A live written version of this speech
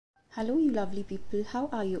Hello, you lovely people. How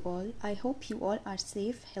are you all? I hope you all are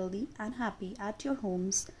safe, healthy, and happy at your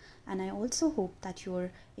homes. And I also hope that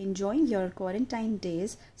you're enjoying your quarantine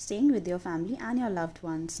days, staying with your family and your loved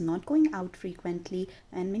ones, not going out frequently,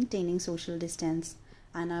 and maintaining social distance.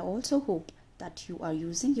 And I also hope that you are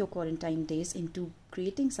using your quarantine days into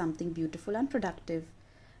creating something beautiful and productive.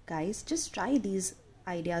 Guys, just try these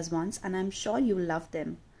ideas once, and I'm sure you'll love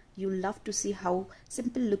them. You'll love to see how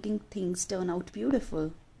simple looking things turn out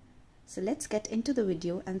beautiful. So let's get into the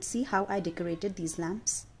video and see how I decorated these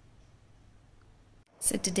lamps.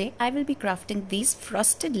 So today I will be crafting these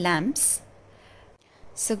frosted lamps.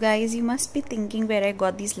 So guys, you must be thinking where I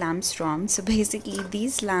got these lamps from. So basically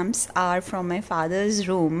these lamps are from my father's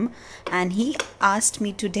room and he asked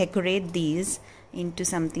me to decorate these into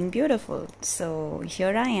something beautiful. So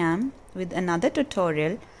here I am with another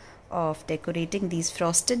tutorial of decorating these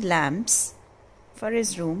frosted lamps for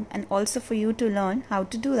his room and also for you to learn how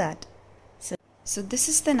to do that. So this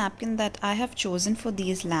is the napkin that I have chosen for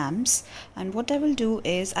these lamps, and what I will do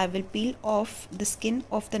is I will peel off the skin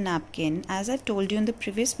of the napkin. As I've told you in the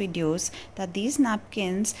previous videos that these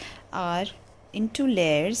napkins are in two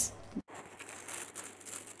layers.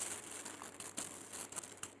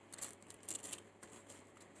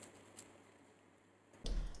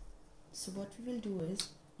 So what we will do is,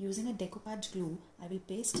 using a decoupage glue, I will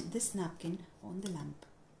paste this napkin on the lamp.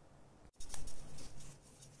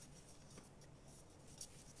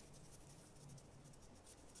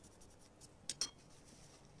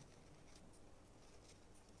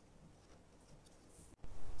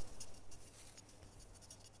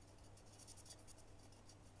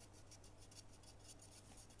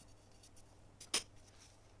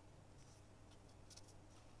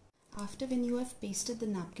 After when you have pasted the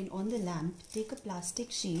napkin on the lamp, take a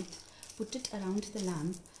plastic sheet, put it around the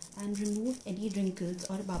lamp and remove any wrinkles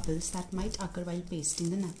or bubbles that might occur while pasting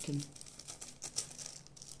the napkin.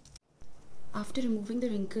 After removing the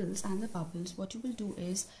wrinkles and the bubbles, what you will do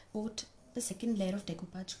is put the second layer of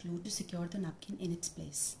decoupage glue to secure the napkin in its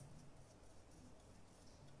place.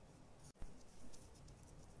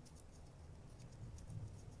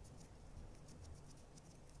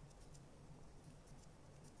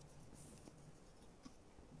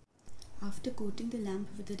 After coating the lamp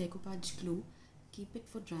with the decoupage glue, keep it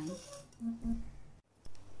for drying.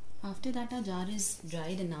 After that our jar is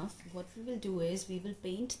dried enough, what we will do is we will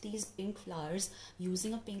paint these pink flowers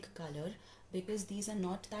using a pink color because these are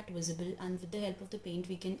not that visible, and with the help of the paint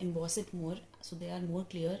we can emboss it more so they are more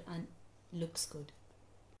clear and looks good.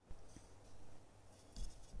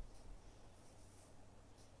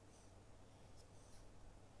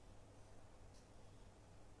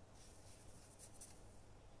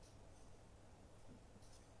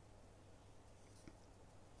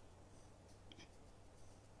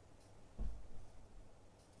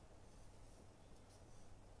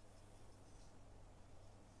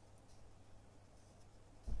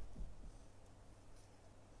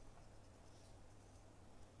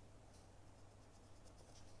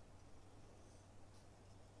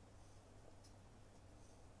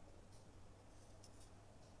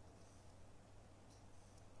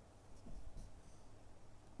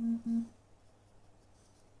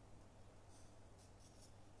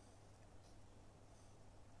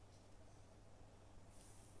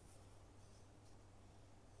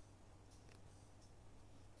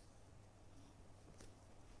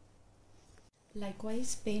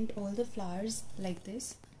 Likewise, paint all the flowers like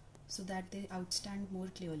this so that they outstand more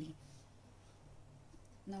clearly.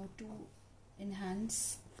 Now to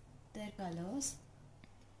enhance their colors,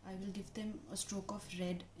 I will give them a stroke of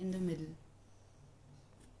red in the middle.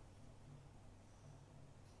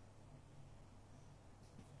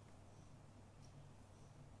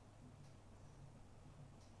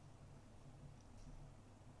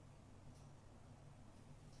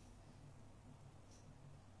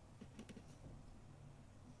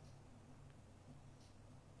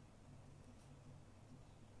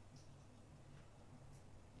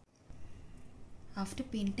 After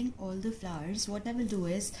painting all the flowers, what I will do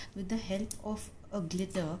is, with the help of a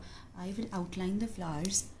glitter, I will outline the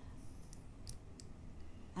flowers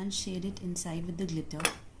and shade it inside with the glitter.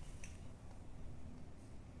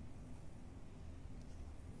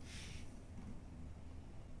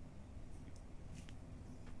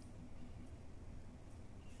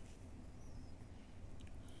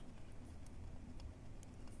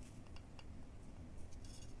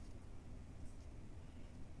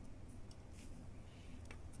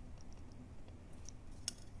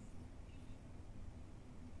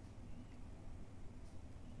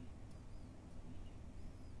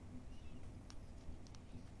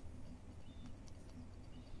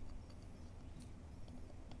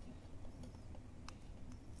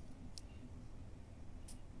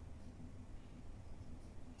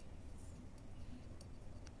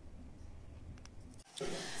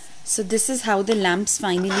 So this is how the lamps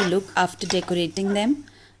finally look after decorating them.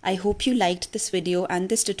 I hope you liked this video and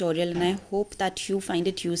this tutorial, and I hope that you find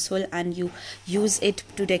it useful and you use it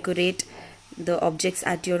to decorate the objects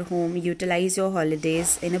at your home, utilize your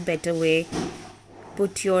holidays in a better way,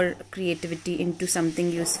 put your creativity into something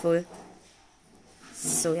useful.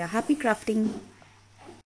 So yeah, happy crafting.